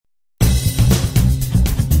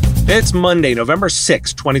It's Monday, November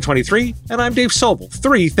 6, 2023, and I'm Dave Sobel.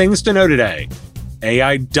 3 things to know today.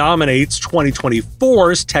 AI dominates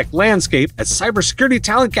 2024's tech landscape as cybersecurity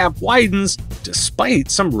talent gap widens despite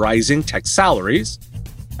some rising tech salaries.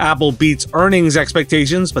 Apple beats earnings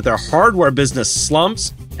expectations, but their hardware business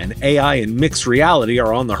slumps, and AI and mixed reality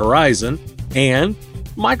are on the horizon. And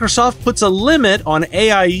Microsoft puts a limit on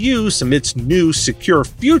AI use amidst new Secure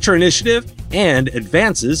Future initiative and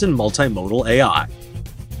advances in multimodal AI.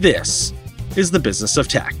 This is the business of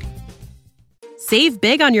tech. Save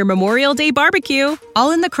big on your Memorial Day barbecue, all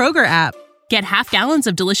in the Kroger app. Get half gallons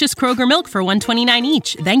of delicious Kroger milk for $1.29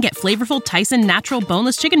 each. Then get flavorful Tyson natural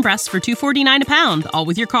boneless chicken breasts for $2.49 a pound, all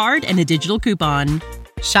with your card and a digital coupon.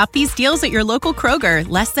 Shop these deals at your local Kroger,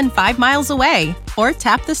 less than 5 miles away. Or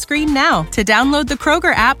tap the screen now to download the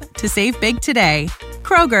Kroger app to save big today.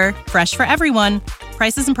 Kroger, fresh for everyone.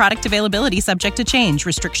 Prices and product availability subject to change.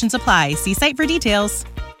 Restrictions apply. See site for details.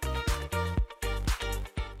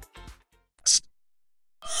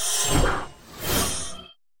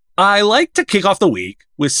 I like to kick off the week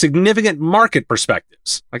with significant market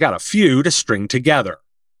perspectives. I got a few to string together.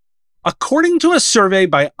 According to a survey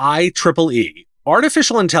by IEEE,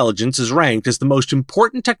 artificial intelligence is ranked as the most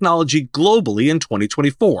important technology globally in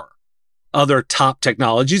 2024. Other top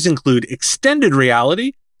technologies include extended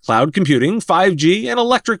reality, cloud computing, 5G, and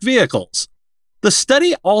electric vehicles. The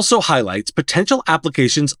study also highlights potential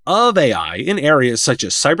applications of AI in areas such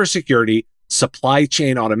as cybersecurity, supply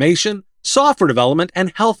chain automation, software development,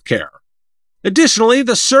 and healthcare. Additionally,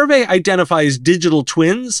 the survey identifies digital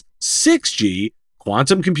twins, 6G,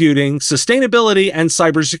 quantum computing, sustainability, and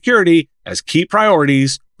cybersecurity as key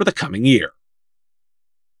priorities for the coming year.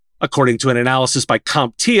 According to an analysis by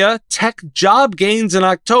CompTIA, tech job gains in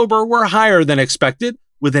October were higher than expected,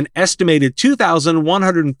 with an estimated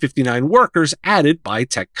 2,159 workers added by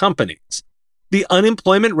tech companies. The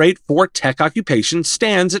unemployment rate for tech occupations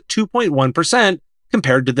stands at 2.1%,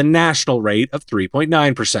 compared to the national rate of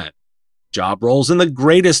 3.9%. Job roles in the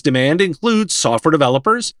greatest demand include software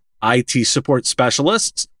developers, IT support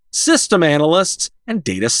specialists, system analysts, and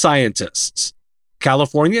data scientists.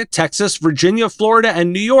 California, Texas, Virginia, Florida,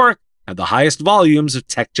 and New York have the highest volumes of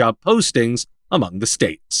tech job postings among the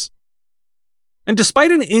states. And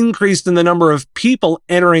despite an increase in the number of people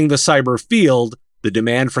entering the cyber field, the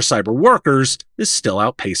demand for cyber workers is still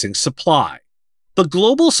outpacing supply. The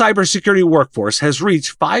global cybersecurity workforce has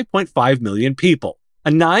reached 5.5 million people,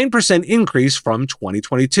 a 9% increase from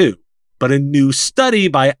 2022. But a new study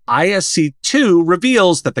by ISC2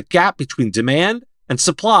 reveals that the gap between demand and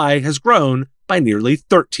supply has grown by nearly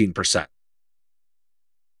 13%.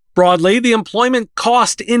 Broadly, the Employment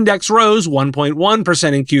Cost Index rose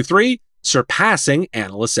 1.1% in Q3, surpassing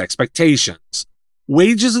analysts' expectations.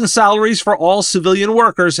 Wages and salaries for all civilian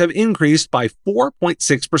workers have increased by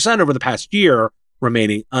 4.6% over the past year,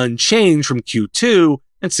 remaining unchanged from Q2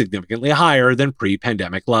 and significantly higher than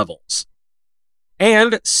pre-pandemic levels.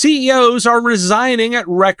 And CEOs are resigning at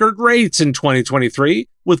record rates in 2023,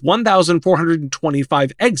 with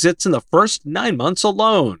 1,425 exits in the first 9 months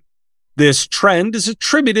alone. This trend is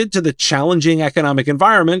attributed to the challenging economic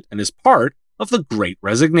environment and is part of the Great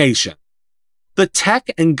Resignation. The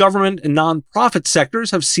tech and government and nonprofit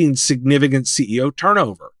sectors have seen significant CEO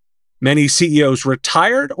turnover. Many CEOs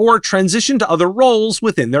retired or transitioned to other roles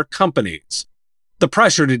within their companies. The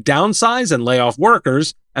pressure to downsize and lay off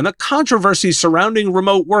workers and the controversy surrounding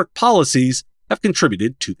remote work policies have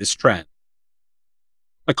contributed to this trend.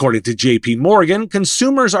 According to JP Morgan,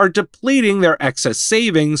 consumers are depleting their excess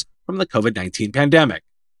savings from the COVID-19 pandemic.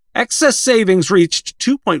 Excess savings reached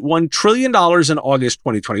 $2.1 trillion in August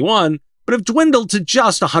 2021, but have dwindled to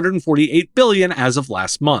just $148 billion as of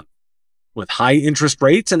last month. With high interest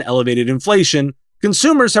rates and elevated inflation,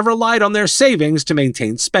 consumers have relied on their savings to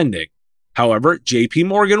maintain spending. However, JP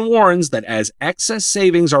Morgan warns that as excess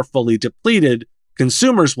savings are fully depleted,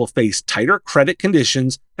 consumers will face tighter credit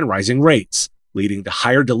conditions and rising rates, leading to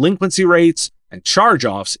higher delinquency rates and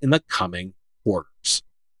charge-offs in the coming quarters.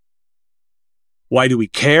 Why do we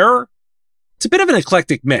care? It's a bit of an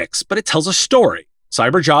eclectic mix, but it tells a story.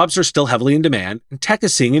 Cyber jobs are still heavily in demand, and tech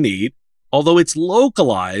is seeing a need, although it's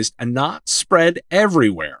localized and not spread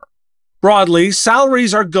everywhere. Broadly,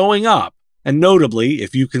 salaries are going up, and notably,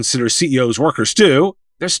 if you consider CEOs workers too,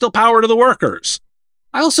 there's still power to the workers.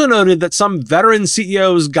 I also noted that some veteran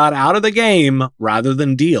CEOs got out of the game rather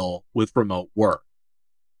than deal with remote work.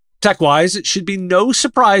 Tech-wise, it should be no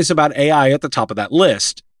surprise about AI at the top of that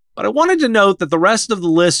list, but I wanted to note that the rest of the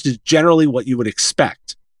list is generally what you would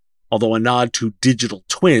expect, although a nod to digital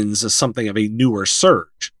twins is something of a newer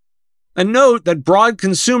surge. And note that broad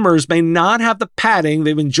consumers may not have the padding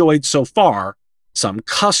they've enjoyed so far, some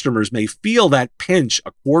customers may feel that pinch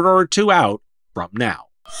a quarter or two out from now.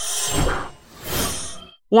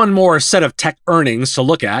 One more set of tech earnings to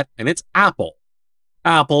look at, and it's Apple.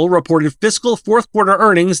 Apple reported fiscal fourth quarter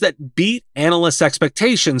earnings that beat analysts'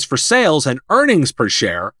 expectations for sales and earnings per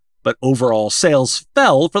share, but overall sales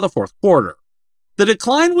fell for the fourth quarter. The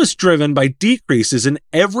decline was driven by decreases in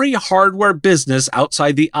every hardware business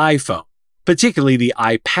outside the iPhone, particularly the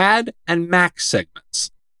iPad and Mac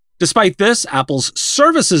segments. Despite this, Apple's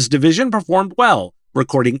services division performed well,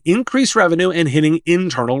 recording increased revenue and hitting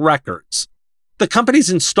internal records. The company's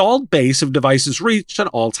installed base of devices reached an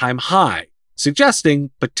all-time high,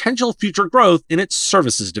 suggesting potential future growth in its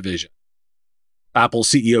services division. Apple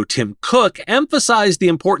CEO Tim Cook emphasized the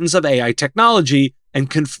importance of AI technology and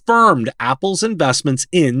confirmed Apple's investments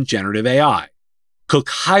in generative AI. Cook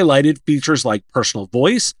highlighted features like personal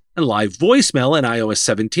voice and live voicemail in iOS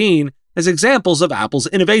 17 as examples of Apple's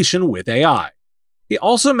innovation with AI. He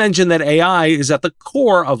also mentioned that AI is at the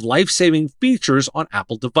core of life-saving features on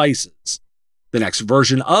Apple devices. The next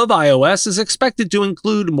version of iOS is expected to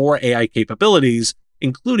include more AI capabilities,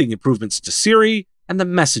 including improvements to Siri and the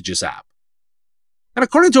Messages app. And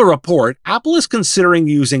according to a report, Apple is considering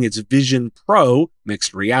using its Vision Pro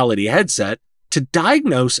mixed reality headset to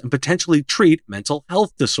diagnose and potentially treat mental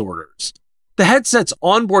health disorders. The headset's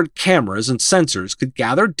onboard cameras and sensors could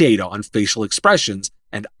gather data on facial expressions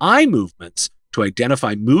and eye movements to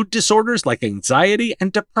identify mood disorders like anxiety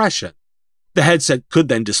and depression. The headset could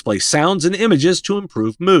then display sounds and images to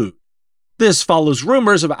improve mood. This follows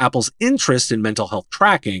rumors of Apple's interest in mental health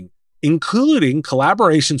tracking, including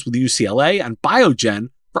collaborations with UCLA and Biogen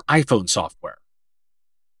for iPhone software.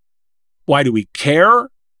 Why do we care?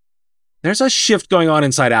 There's a shift going on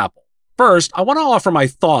inside Apple. First, I want to offer my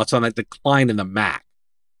thoughts on that decline in the Mac.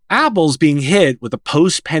 Apple's being hit with the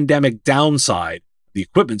post-pandemic downside, the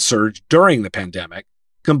equipment surge during the pandemic,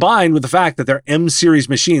 combined with the fact that their M-series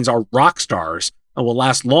machines are rock stars and will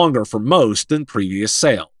last longer for most than previous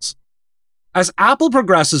sales. As Apple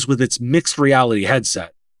progresses with its mixed reality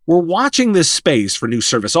headset, we're watching this space for new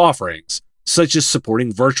service offerings, such as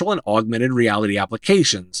supporting virtual and augmented reality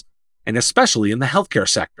applications, and especially in the healthcare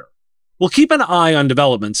sector. We'll keep an eye on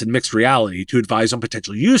developments in mixed reality to advise on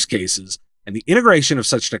potential use cases and the integration of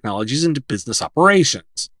such technologies into business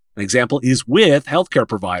operations. An example is with healthcare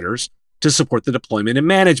providers to support the deployment and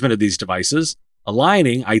management of these devices,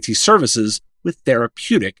 aligning IT services with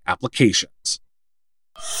therapeutic applications.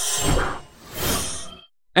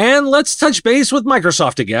 And let's touch base with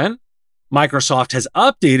Microsoft again. Microsoft has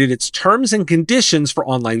updated its terms and conditions for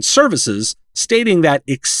online services, stating that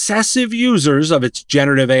excessive users of its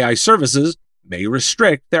generative AI services may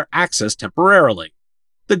restrict their access temporarily.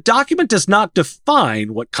 The document does not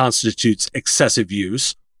define what constitutes excessive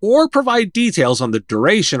use or provide details on the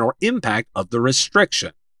duration or impact of the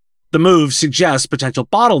restriction. The move suggests potential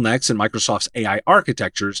bottlenecks in Microsoft's AI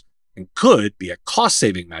architectures and could be a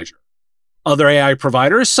cost-saving measure. Other AI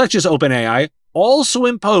providers, such as OpenAI, also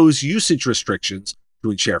impose usage restrictions to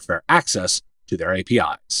ensure fair access to their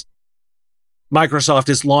APIs. Microsoft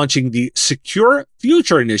is launching the Secure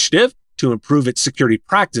Future initiative to improve its security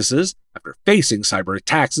practices after facing cyber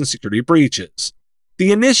attacks and security breaches.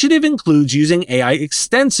 The initiative includes using AI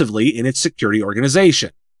extensively in its security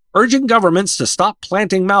organization, urging governments to stop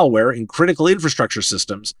planting malware in critical infrastructure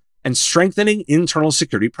systems and strengthening internal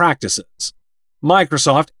security practices.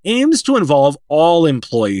 Microsoft aims to involve all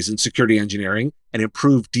employees in security engineering and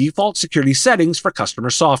improve default security settings for customer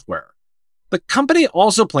software. The company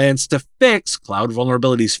also plans to fix cloud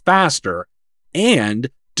vulnerabilities faster and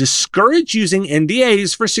discourage using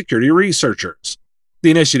NDAs for security researchers. The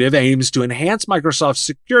initiative aims to enhance Microsoft's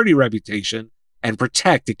security reputation and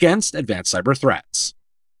protect against advanced cyber threats.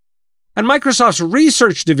 And Microsoft's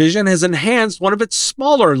research division has enhanced one of its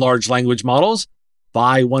smaller large language models,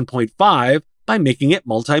 Phi 1.5, by making it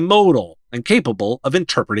multimodal and capable of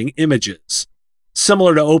interpreting images.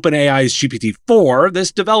 Similar to OpenAI's GPT-4,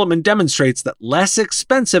 this development demonstrates that less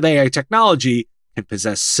expensive AI technology can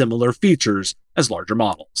possess similar features as larger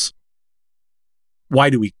models. Why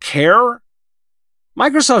do we care?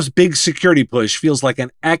 Microsoft's big security push feels like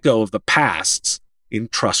an echo of the past's in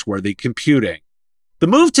trustworthy computing. The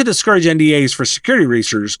move to discourage NDAs for security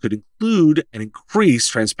researchers could include an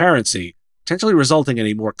increased transparency, potentially resulting in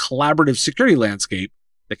a more collaborative security landscape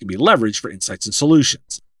that can be leveraged for insights and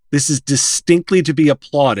solutions. This is distinctly to be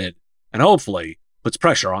applauded and hopefully puts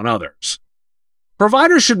pressure on others.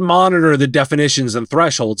 Providers should monitor the definitions and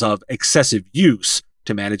thresholds of excessive use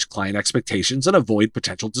to manage client expectations and avoid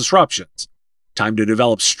potential disruptions. Time to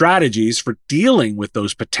develop strategies for dealing with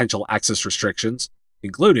those potential access restrictions,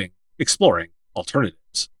 including exploring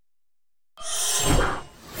alternatives.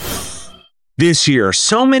 This year,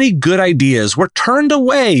 so many good ideas were turned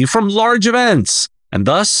away from large events, and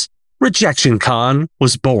thus, RejectionCon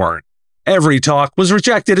was born. Every talk was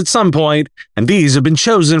rejected at some point, and these have been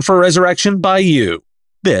chosen for resurrection by you.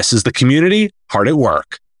 This is the community hard at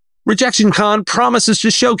work. RejectionCon promises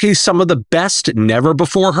to showcase some of the best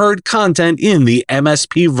never-before-heard content in the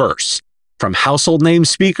MSP verse, from household name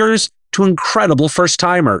speakers to incredible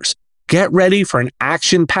first-timers. Get ready for an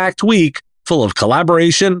action-packed week full of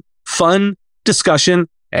collaboration, fun, discussion,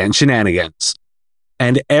 and shenanigans.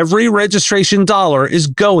 And every registration dollar is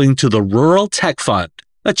going to the Rural Tech Fund,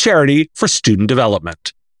 a charity for student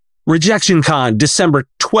development. RejectionCon, December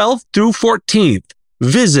 12th through 14th.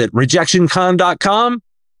 Visit rejectioncon.com,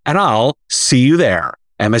 and I'll see you there.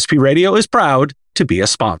 MSP Radio is proud to be a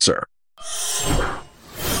sponsor.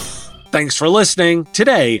 Thanks for listening.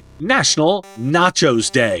 Today, National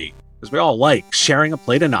Nachos Day, because we all like sharing a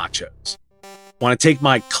plate of nachos. Want to take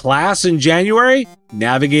my class in January?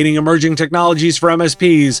 Navigating Emerging Technologies for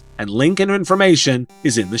MSPs, and link and information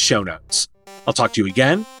is in the show notes. I'll talk to you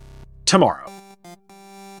again tomorrow.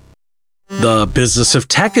 The Business of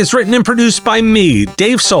Tech is written and produced by me,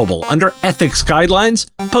 Dave Sobel, under ethics guidelines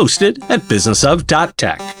posted at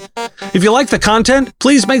businessof.tech. If you like the content,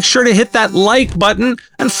 please make sure to hit that like button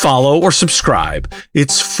and follow or subscribe.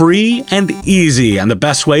 It's free and easy, and the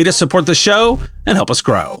best way to support the show and help us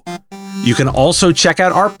grow. You can also check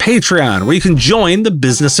out our Patreon, where you can join the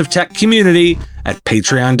Business of Tech community at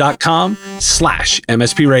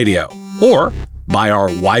patreon.com/MSP Radio, or buy our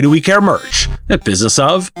Why Do We Care merch at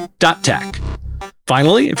businessof.tech.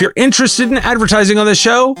 Finally, if you're interested in advertising on the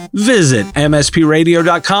show, visit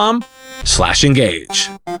mspradio.com/engage.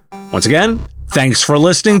 Once again, thanks for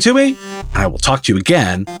listening to me, and I will talk to you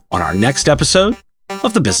again on our next episode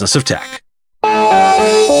of The Business of Tech.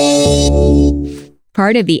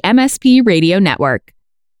 Part of the MSP Radio Network.